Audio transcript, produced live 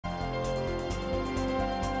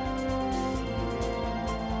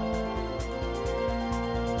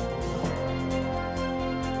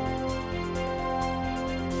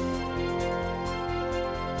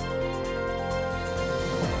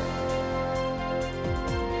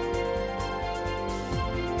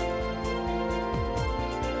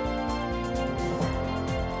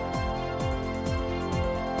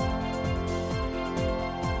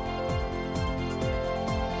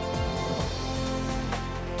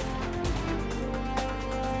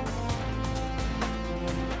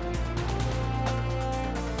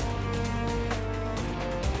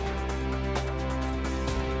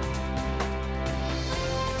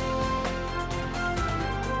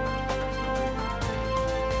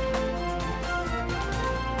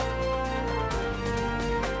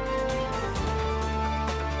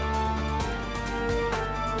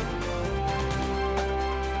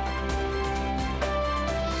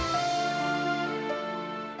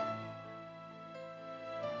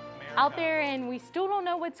out there and we still don't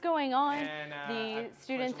know what's going on. The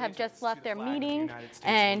students have just left their meeting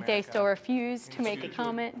and they still refuse to make a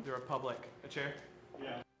comment. The Republic. A chair?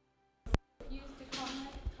 Yeah. Refuse to comment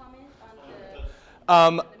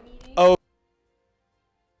on the meeting. Oh.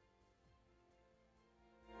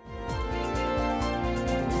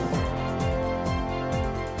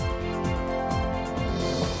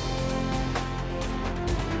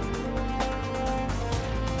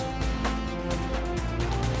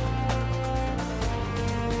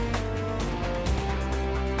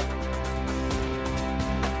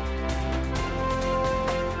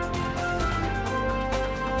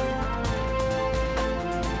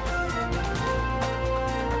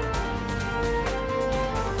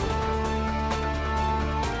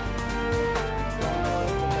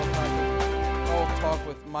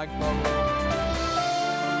 Mike Bubble.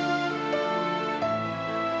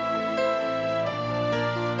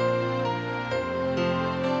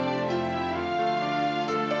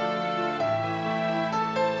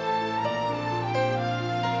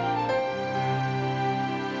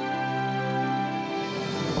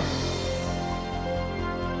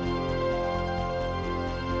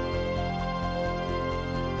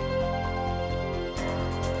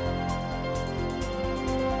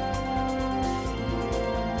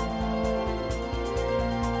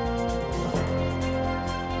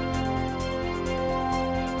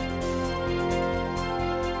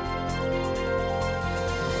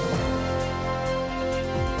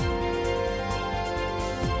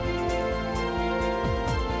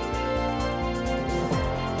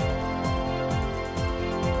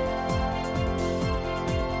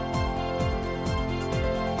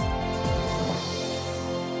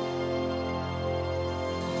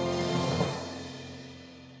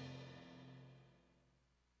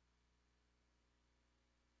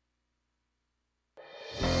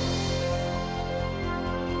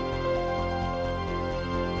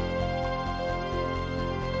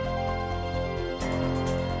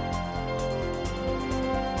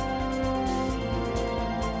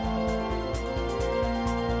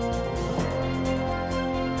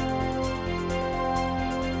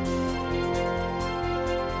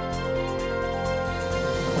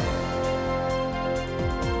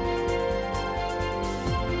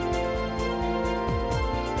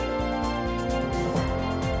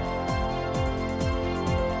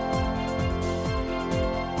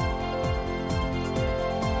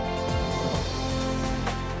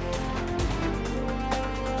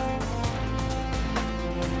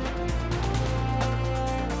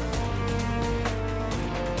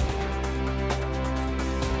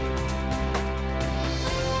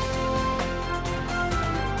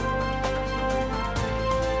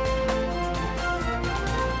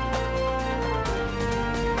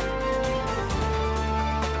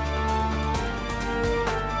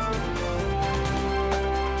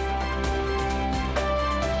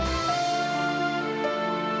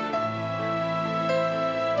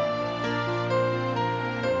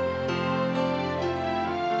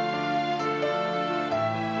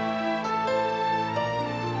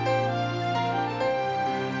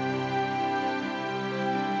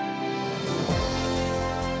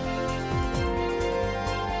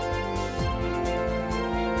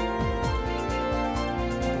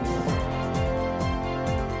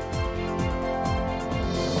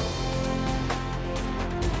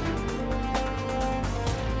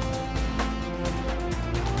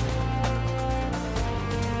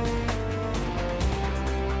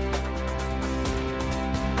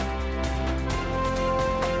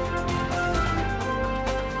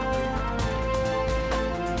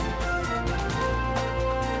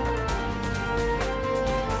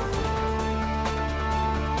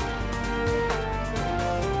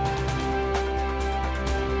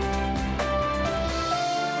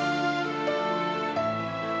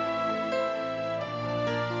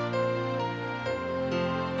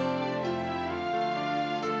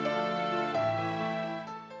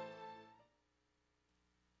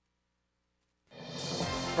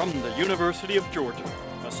 From the University of Georgia,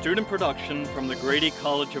 a student production from the Grady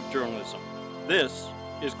College of Journalism. This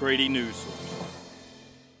is Grady NewSource.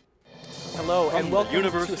 Hello and welcome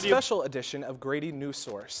to a special edition of Grady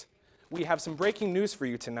NewSource. We have some breaking news for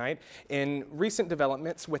you tonight in recent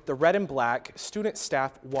developments with the Red and Black student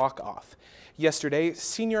staff walk-off. Yesterday,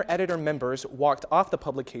 senior editor members walked off the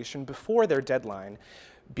publication before their deadline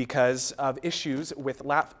because of issues with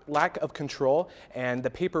lack of control and the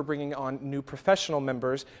paper bringing on new professional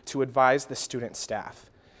members to advise the student staff.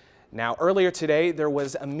 Now, earlier today, there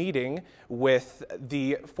was a meeting with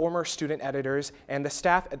the former student editors and the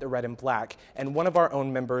staff at the Red and Black, and one of our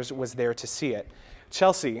own members was there to see it.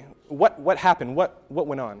 Chelsea, what happened? What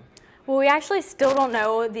went on? Well, we actually still don't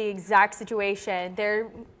know the exact situation. They're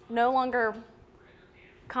no longer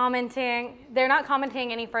commenting. They're not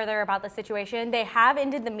commenting any further about the situation. They have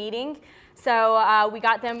ended the meeting, so we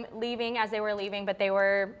got them leaving as they were leaving, but they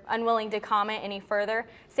were unwilling to comment any further.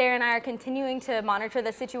 Sarah and I are continuing to monitor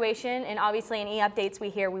the situation, and obviously any updates we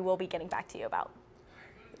hear, we will be getting back to you about.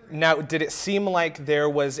 Now, did it seem like there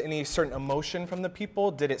was any certain emotion from the people?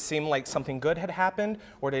 Did it seem like something good had happened,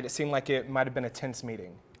 or did it seem like it might have been a tense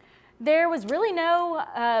meeting? There was really no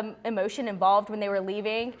emotion involved when they were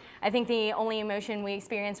leaving. I think the only emotion we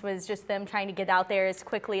experienced was just them trying to get out there as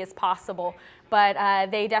quickly as possible. But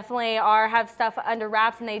they definitely have stuff under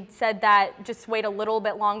wraps, and they said that just wait a little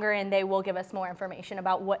bit longer and they will give us more information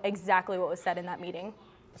about exactly what was said in that meeting.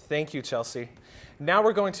 Thank you, Chelsea. Now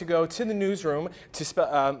we're going to go to the newsroom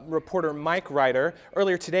to reporter Mike Ryder.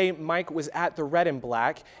 Earlier today, Mike was at the Red and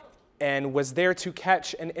Black and was there to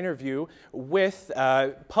catch an interview with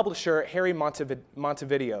publisher Harry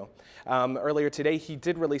Montevideo. Earlier today, he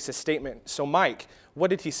did release a statement. So Mike, what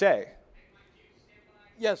did he say?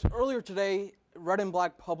 Yes, earlier today, Red and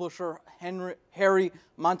Black publisher Harry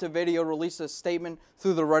Montevideo released a statement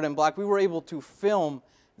through the Red and Black. We were able to film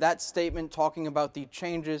that statement talking about the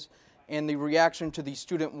changes and the reaction to the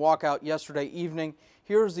student walkout yesterday evening.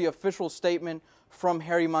 Here's the official statement from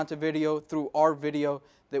Harry Montevideo through our video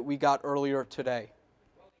that we got earlier today.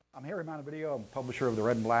 I'm Harry Montevideo. I'm publisher of the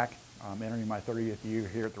Red and Black. I'm entering my 30th year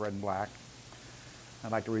here at the Red and Black.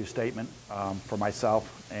 I'd like to read a statement for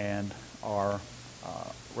myself and our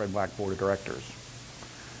Red and Black Board of Directors.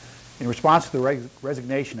 In response to the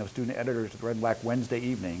resignation of student editors at the Red and Black Wednesday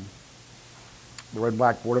evening, the Red and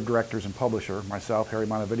Black Board of Directors and publisher, myself, Harry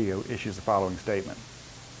Montevideo, issues the following statement.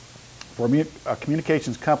 For a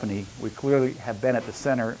communications company, we clearly have been at the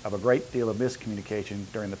center of a great deal of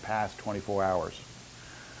miscommunication during the past 24 hours.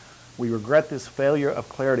 We regret this failure of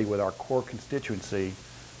clarity with our core constituency,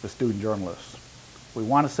 the student journalists. We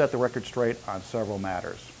want to set the record straight on several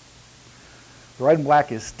matters. The Red and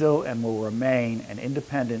Black is still and will remain an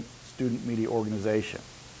independent student media organization.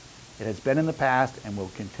 It has been in the past and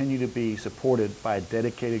will continue to be supported by a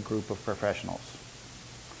dedicated group of professionals.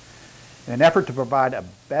 In an effort to provide a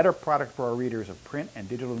better product for our readers of print and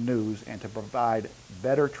digital news and to provide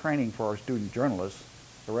better training for our student journalists,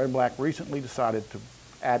 the Red and Black recently decided to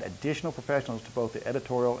add additional professionals to both the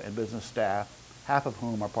editorial and business staff, half of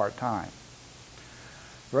whom are part-time.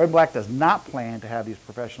 The Red and Black does not plan to have these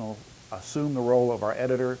professionals assume the role of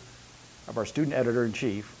our student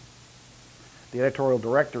editor-in-chief. The editorial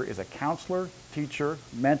director is a counselor, teacher,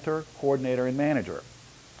 mentor, coordinator, and manager.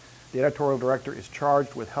 The editorial director is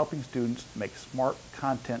charged with helping students make smart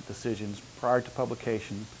content decisions prior to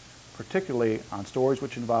publication, particularly on stories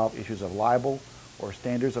which involve issues of libel or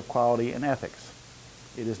standards of quality and ethics.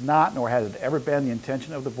 It is not, nor has it ever been, the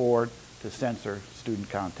intention of the board to censor student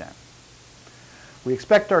content. We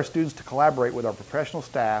expect our students to collaborate with our professional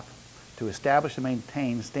staff to establish and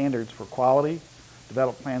maintain standards for quality,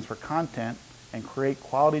 develop plans for content, and create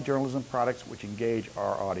quality journalism products which engage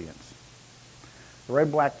our audience. The Red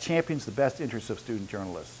and Black champions the best interests of student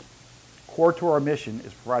journalists. Core to our mission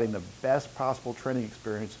is providing the best possible training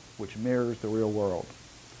experience which mirrors the real world.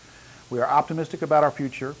 We are optimistic about our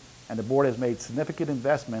future, and the board has made significant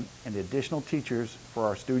investment in the additional teachers for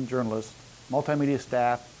our student journalists, multimedia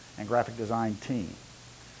staff, and graphic design team.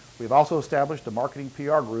 We have also established a marketing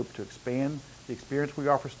PR group to expand the experience we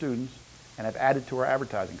offer students and have added to our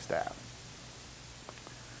advertising staff.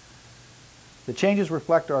 The changes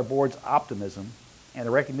reflect our board's optimism and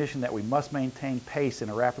a recognition that we must maintain pace in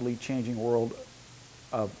a rapidly changing world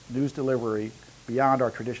of news delivery beyond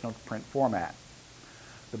our traditional print format.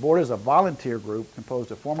 The board is a volunteer group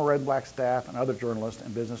composed of former Red and Black staff and other journalists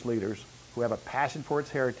and business leaders who have a passion for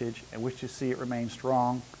its heritage and wish to see it remain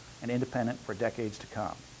strong and independent for decades to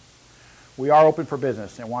come. We are open for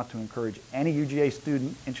business and want to encourage any UGA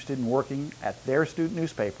student interested in working at their student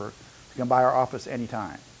newspaper to come by our office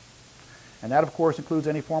anytime. And that, of course, includes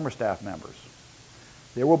any former staff members.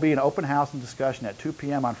 There will be an open house and discussion at 2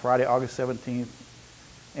 p.m. on Friday, August 17th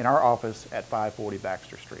in our office at 540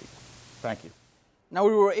 Baxter Street. Thank you. Now,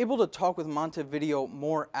 we were able to talk with Montevideo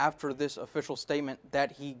more after this official statement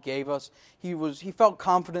that he gave us. He felt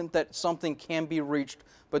confident that something can be reached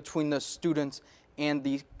between the students and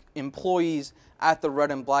the employees at the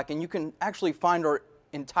Red and Black. And you can actually find our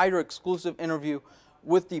entire exclusive interview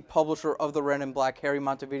with the publisher of the Red and Black, Harry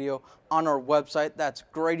Montevideo, on our website. That's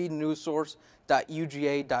Grady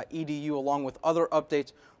NewSource.uga.edu, along with other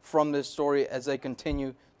updates from this story as they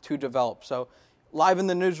continue to develop. So, live in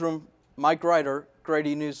the newsroom, Mike Ryder,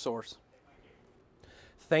 Grady NewSource.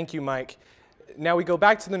 Thank you, Mike. Now we go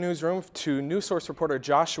back to the newsroom to NewSource reporter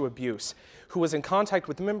Joshua Buse, who was in contact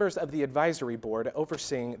with members of the advisory board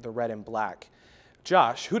overseeing the Red and Black.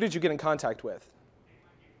 Josh, who did you get in contact with?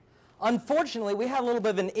 Unfortunately, we had a little bit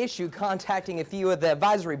of an issue contacting a few of the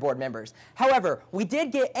advisory board members. However, we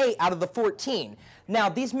did get 8 out of the 14. Now,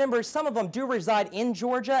 these members, some of them do reside in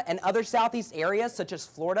Georgia and other southeast areas such as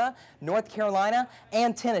Florida, North Carolina,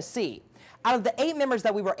 and Tennessee. Out of the 8 members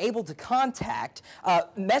that we were able to contact,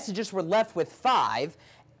 messages were left with 5.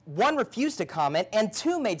 1 refused to comment, and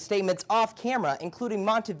 2 made statements off camera, including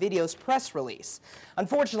Montevideo's press release.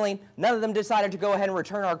 Unfortunately, none of them decided to go ahead and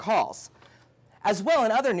return our calls. As well,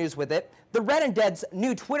 in other news with it, the Red and Dead's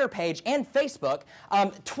new Twitter page and Facebook,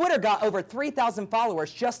 Twitter got over 3,000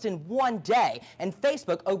 followers just in one day, and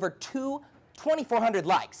Facebook over 2,400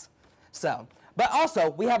 likes. So, but also,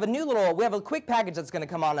 we have a quick package that's going to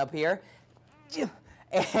come on up here.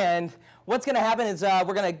 And what's going to happen is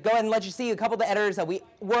we're going to go ahead and let you see a couple of the editors that we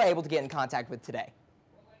were able to get in contact with today.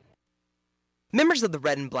 Members of the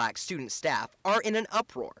Red and Black student staff are in an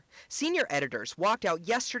uproar. Senior editors walked out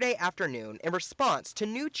yesterday afternoon in response to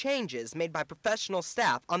new changes made by professional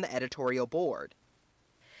staff on the editorial board.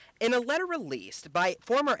 In a letter released by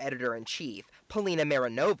former editor-in-chief Polina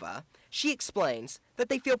Marinova, she explains that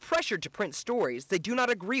they feel pressured to print stories they do not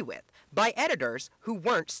agree with by editors who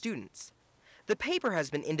weren't students. The paper has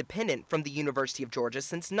been independent from the University of Georgia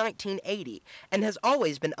since 1980 and has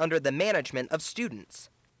always been under the management of students.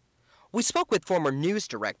 We spoke with former news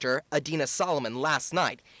director Adina Solomon last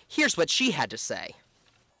night. Here's what she had to say.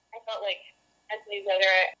 I felt like, as a news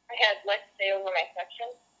editor, I had less say over my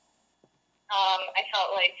section. I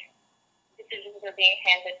felt like decisions were being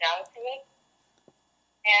handed down to me.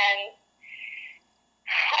 And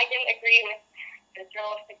I didn't agree with the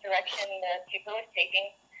journalistic direction the paper was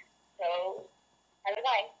taking, so I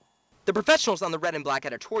resigned. The professionals on the Red and Black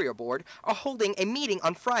editorial board are holding a meeting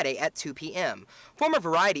on Friday at 2 p.m. Former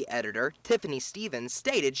Variety editor Tiffany Stevens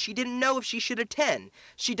stated she didn't know if she should attend.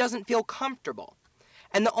 She doesn't feel comfortable.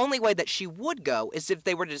 And the only way that she would go is if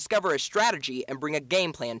they were to discover a strategy and bring a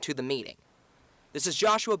game plan to the meeting. This is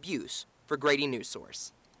Joshua Buse for Grady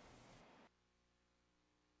NewSource.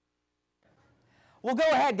 Well, go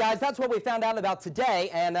ahead, guys. That's what we found out about today,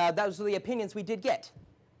 and those are the opinions we did get.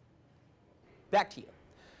 Back to you.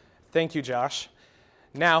 Thank you, Josh.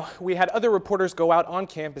 Now, we had other reporters go out on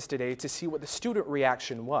campus today to see what the student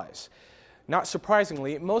reaction was. Not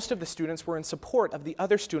surprisingly, most of the students were in support of the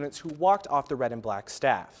other students who walked off the Red and Black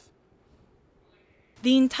staff.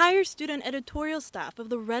 The entire student editorial staff of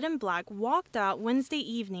the Red and Black walked out Wednesday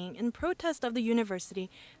evening in protest of the university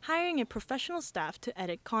hiring a professional staff to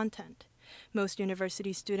edit content. Most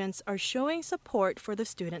university students are showing support for the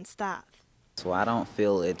student staff. So I don't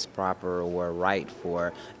feel it's proper or right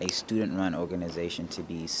for a student-run organization to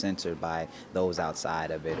be censored by those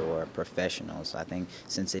outside of it or professionals. I think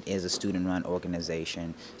since it is a student-run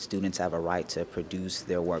organization, students have a right to produce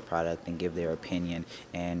their work product and give their opinion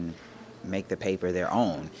and make the paper their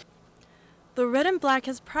own. The Red and Black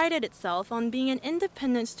has prided itself on being an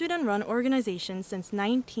independent student-run organization since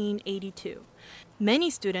 1982. Many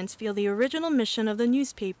students feel the original mission of the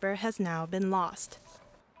newspaper has now been lost.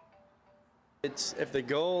 If the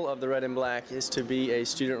goal of the Red and Black is to be a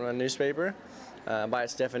student-run newspaper, by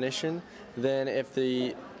its definition, then if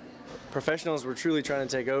the professionals were truly trying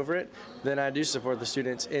to take over it, then I do support the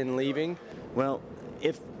students in leaving. Well,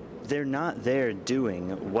 if they're not there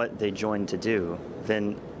doing what they joined to do,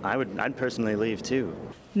 then I'd personally leave too.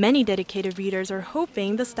 Many dedicated readers are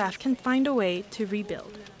hoping the staff can find a way to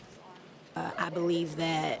rebuild. I believe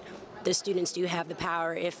that the students do have the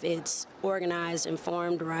power if it's organized and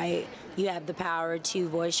formed right. You have the power to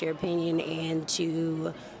voice your opinion and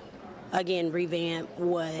to, again, revamp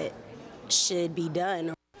what should be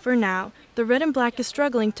done. For now, the Red and Black is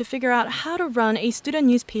struggling to figure out how to run a student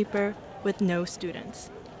newspaper with no students.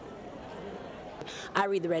 I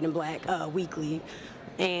read the Red and Black weekly,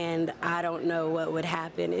 and I don't know what would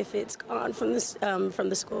happen if it's gone from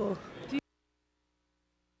the school.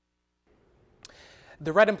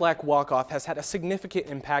 The Red and Black walk-off has had a significant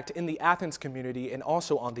impact in the Athens community and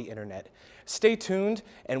also on the internet. Stay tuned,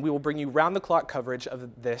 and we will bring you round-the-clock coverage of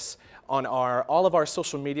this on all of our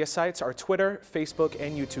social media sites, our Twitter, Facebook,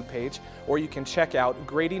 and YouTube page, or you can check out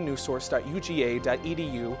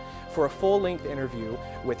gradynewsource.uga.edu for a full-length interview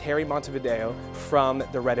with Harry Montevideo from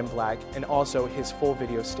the Red and Black and also his full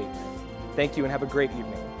video statement. Thank you and have a great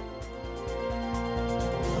evening.